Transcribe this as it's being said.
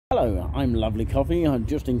Hello, I'm Lovely Coffee,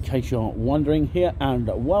 just in case you're wondering here, and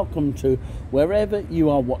welcome to wherever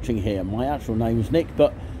you are watching here. My actual name is Nick,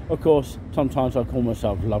 but of course sometimes I call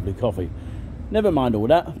myself Lovely Coffee. Never mind all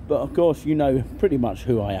that, but of course you know pretty much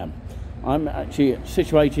who I am. I'm actually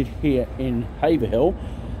situated here in Haverhill,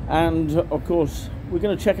 and of course we're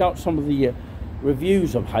going to check out some of the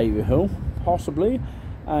reviews of Haverhill, possibly,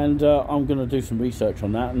 and I'm going to do some research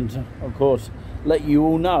on that, and of course let you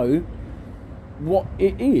all know what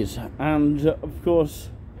it is. And of course,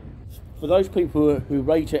 for those people who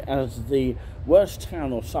rate it as the worst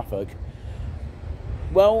town of Suffolk,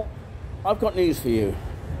 well, I've got news for you.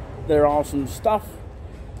 There are some stuff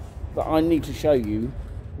that I need to show you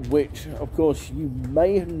which of course you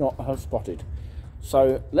may not have spotted.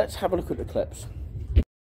 So let's have a look at the clips.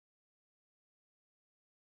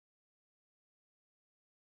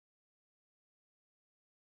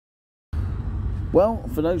 Well,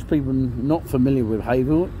 for those people not familiar with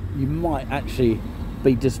Haverhill, you might actually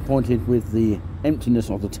be disappointed with the emptiness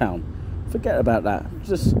of the town. Forget about that.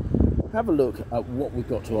 Just have a look at what we've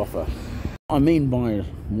got to offer. I mean by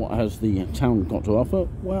what has the town got to offer?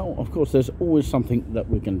 Well, of course, there's always something that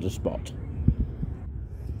we're going to spot.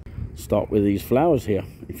 Start with these flowers here,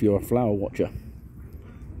 if you're a flower watcher.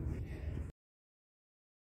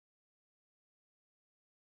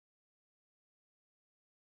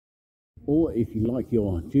 Or if you like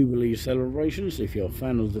your Jubilee celebrations, if you're a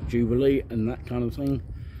fan of the Jubilee and that kind of thing,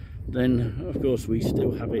 then of course we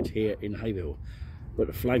still have it here in Haverhill. But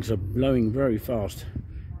the flags are blowing very fast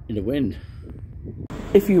in the wind.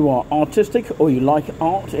 If you are artistic or you like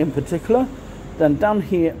art in particular, then down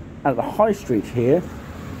here at the High Street here,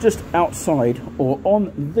 just outside or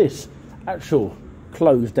on this actual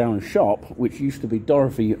closed down shop, which used to be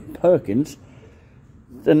Dorothy Perkins,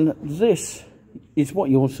 then this is what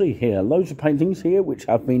you'll see here. Loads of paintings here which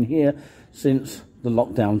have been here since the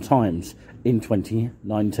lockdown times in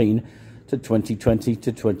 2019 to 2020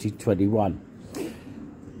 to 2021.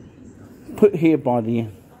 Put here by the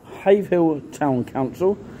Haverhill Town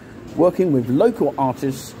Council, working with local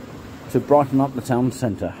artists to brighten up the town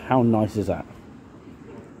centre. How nice is that?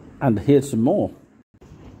 And here's some more.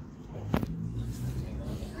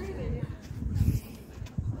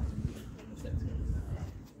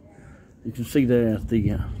 You can see there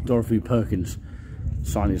the Dorothy Perkins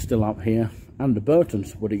sign is still up here, and the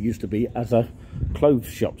Burton's, what it used to be as a clothes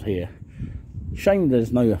shop here. Shame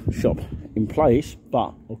there's no shop in place,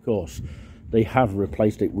 but of course they have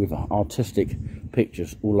replaced it with artistic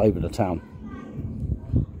pictures all over the town.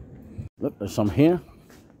 Look, there's some here,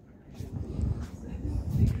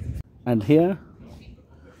 and here,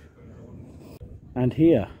 and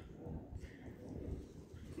here,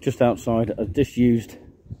 just outside a disused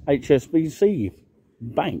HSBC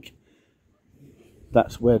bank.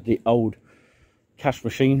 That's where the old cash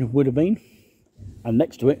machine would have been, and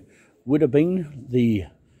next to it would have been the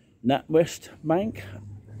NatWest Bank,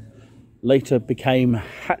 later became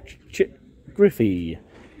Hatchet Griffey.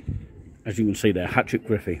 As you can see there, Hatchet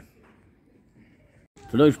Griffey.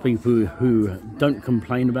 For those people who don't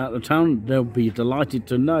complain about the town, they'll be delighted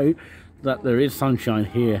to know that there is sunshine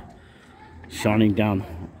here shining down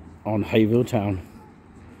on Haverhill town.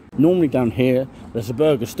 Normally down here there's a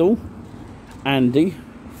burger stall. Andy,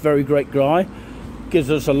 very great guy,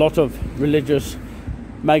 gives us a lot of religious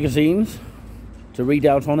magazines to read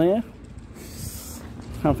out on air.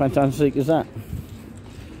 How fantastic is that?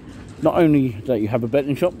 Not only that you have a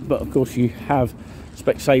betting shop, but of course you have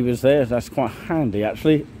Specsavers there. That's quite handy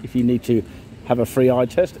actually if you need to have a free eye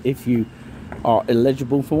test, if you are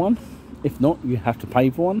eligible for one. If not, you have to pay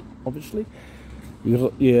for one, obviously. You've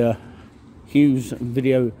got your Hughes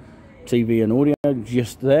video, TV and audio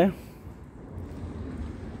just there,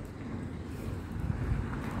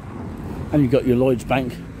 and you've got your Lloyds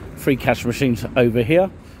Bank free cash machines over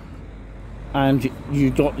here, and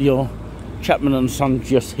you've got your Chapman and Son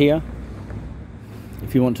just here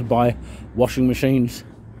if you want to buy washing machines.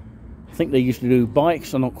 I think they used to do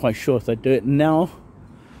bikes. I'm not quite sure if they do it now,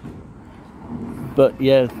 but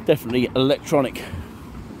yeah, definitely electronic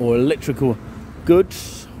or electrical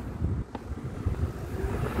goods.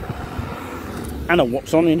 And a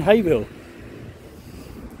What's On in Haverhill.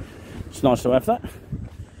 It's nice to have that.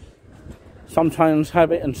 Some towns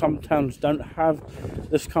have it and some towns don't have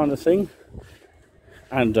this kind of thing.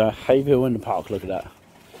 And Haverhill in the park, look at that.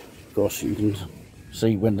 Of course you can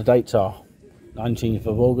see when the dates are. 19th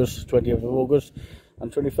of August, 20th of August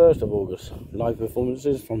and 21st of August. Live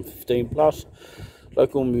performances from 15 plus.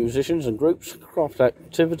 Local musicians and groups, craft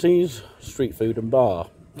activities, street food and bar.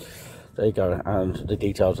 There you go, and the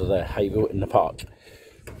details are there. Haverhill in the park.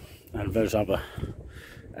 And there's other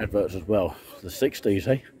adverts as well. The 60s,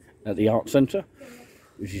 eh? at the art centre,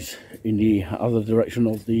 which is in the other direction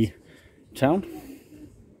of the town.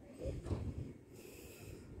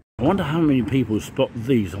 I wonder how many people spot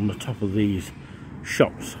these on the top of these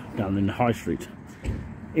shops down in the high street.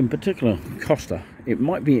 In particular, Costa. It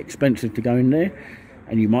might be expensive to go in there,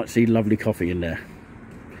 and you might see lovely coffee in there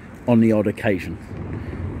on the odd occasion.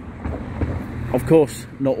 Of course,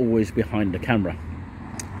 not always behind the camera,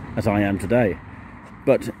 as I am today.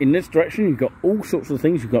 But in this direction, you've got all sorts of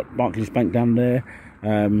things. You've got Barclays Bank down there.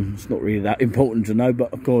 It's not really that important to know,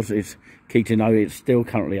 but of course, it's key to know it's still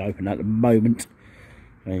currently open at the moment.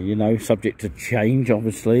 You know, subject to change,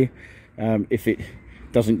 obviously, if it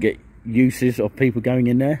doesn't get uses of people going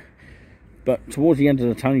in there. But towards the end of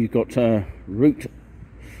the tunnel, you've got Route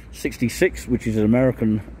 66, which is an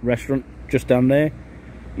American restaurant just down there.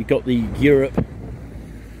 You've got the Europe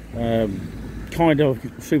kind of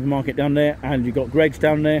supermarket down there, and you've got Greg's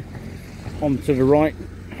down there on to the right,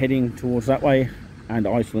 heading towards that way, and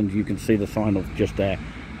Iceland you can see the sign of just there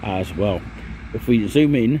as well. If we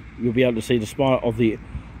zoom in, you'll be able to see the spire of the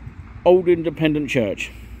old independent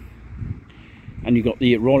church, and you've got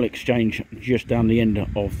the Royal Exchange just down the end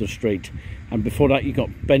of the street, and before that you've got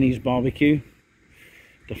Benny's Barbecue,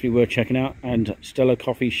 definitely worth checking out, and Stella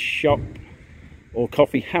Coffee Shop, or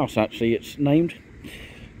Coffee House actually it's named,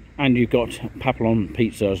 and you've got Papillon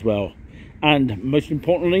Pizza as well, and most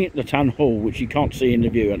importantly the town hall, which you can't see in the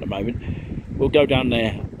view at the moment. We'll go down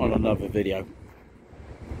there on another video.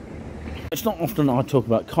 It's not often I talk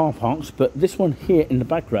about car parks, but this one here in the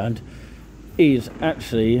background is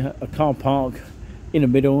actually a car park in the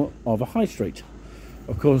middle of a high street.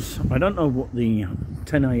 Of course, I don't know what the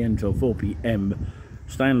 10 AM till 4 PM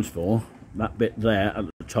stands for, that bit there at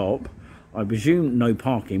the top. I presume no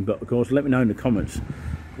parking, but of course let me know in the comments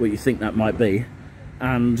what you think that might be,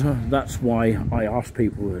 and that's why I ask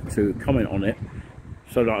people to comment on it,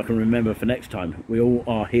 so that I can remember for next time. We all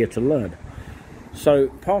are here to learn. So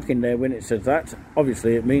parking there, when it says that,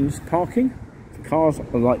 obviously it means parking for cars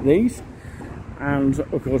like these, and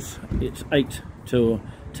of course it's 8 till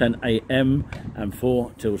 10 AM and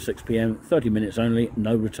 4 till 6 PM, 30 minutes only,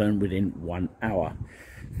 no return within 1 hour.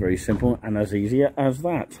 Very simple and as easy as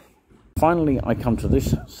that. Finally, I come to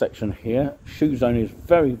this section here. Shoe zone is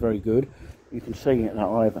very, very good. You can see that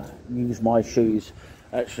I've used my shoes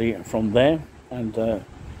actually from there, and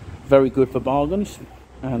very good for bargains.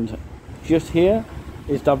 And just here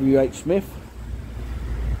is WH Smith.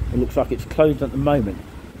 It looks like it's closed at the moment,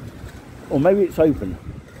 or maybe it's open.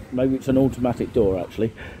 Maybe it's an automatic door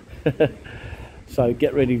actually. So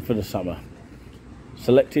get ready for the summer.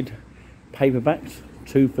 Selected paperbacks,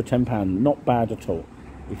 2 for £10. Not bad at all,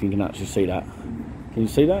 if you can actually see that. Can you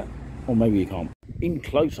see that? Or maybe you can't. In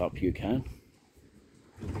close-up you can.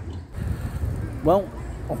 Well,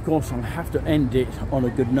 of course I'll have to end it on a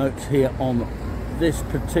good note here on this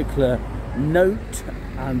particular note,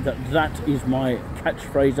 and that is my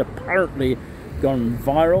catchphrase, apparently gone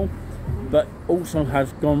viral, but also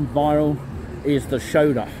has gone viral is the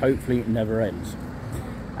show that hopefully never ends.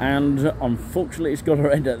 And unfortunately it's got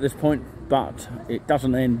to end at this point, but it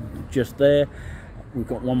doesn't end just there. We've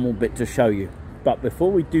got one more bit to show you, but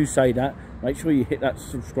before we do say that, make sure you hit that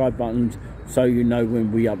subscribe button so you know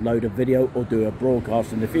when we upload a video or do a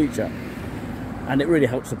broadcast in the future, and it really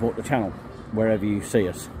helps support the channel wherever you see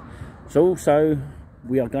us. So also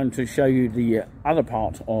we are going to show you the other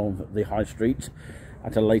part of the high street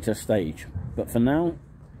at a later stage, but for now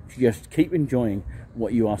just keep enjoying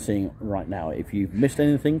what you are seeing right now. If you've missed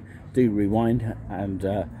anything, do rewind and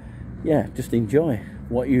yeah, just enjoy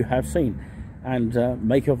what you have seen and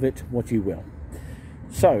make of it what you will.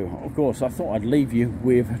 So of course I thought I'd leave you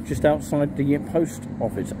with just outside the post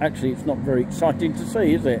office. Actually it's not very exciting to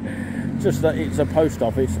see, is it? Just that it's a post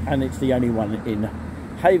office and it's the only one in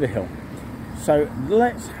Haverhill. So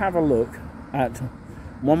let's have a look at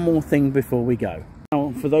one more thing before we go.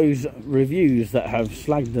 Now, for those reviews that have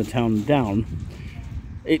slagged the town down,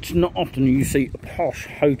 it's not often you see a posh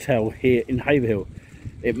hotel here in Haverhill.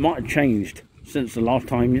 It might have changed since the last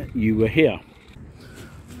time you were here.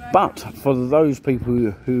 But for those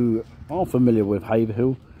people who are familiar with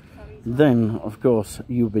Haverhill, then of course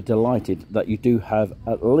you'll be delighted that you do have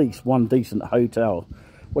at least one decent hotel.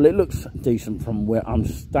 Well, it looks decent from where I'm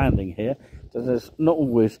standing here. So there's not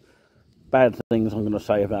always bad things I'm going to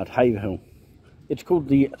say about Haverhill. It's called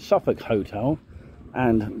the Suffolk Hotel,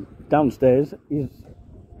 and downstairs is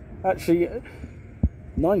actually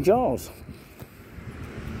 9 jars.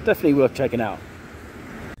 Definitely worth checking out.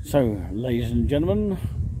 So, ladies and gentlemen,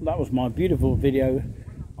 that was my beautiful video.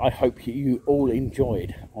 I hope you all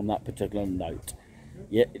enjoyed on that particular note.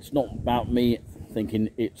 Yeah, it's not about me thinking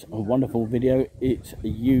it's a wonderful video. It's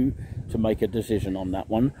you to make a decision on that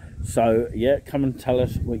one. So yeah, come and tell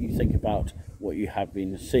us what you think about what you have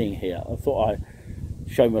been seeing here. I thought I'd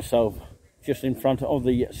show myself just in front of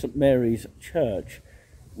the St Mary's Church,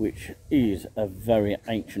 which is a very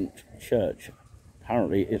ancient church.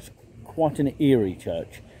 Apparently it's quite an eerie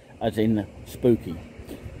church, as in spooky.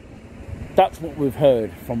 That's what we've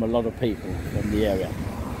heard from a lot of people from the area.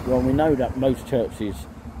 Well, we know that most churches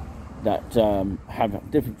that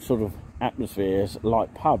have different sort of atmospheres,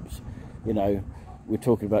 like pubs, you know, we're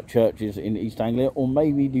talking about churches in East Anglia, or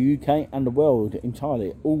maybe the UK and the world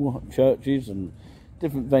entirely. All churches and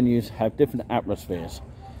different venues have different atmospheres,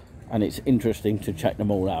 and it's interesting to check them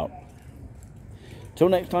all out. Till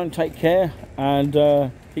next time, take care, and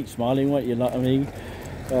keep smiling, won't you? Like me,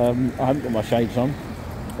 I haven't got my shades on,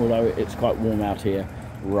 although it's quite warm out here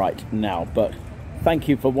right now. But thank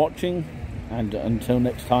you for watching, and until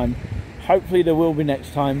next time, hopefully there will be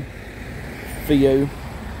next time for you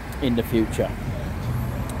in the future.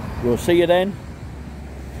 We'll see you then,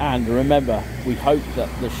 and remember, we hope that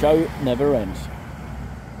the show never ends.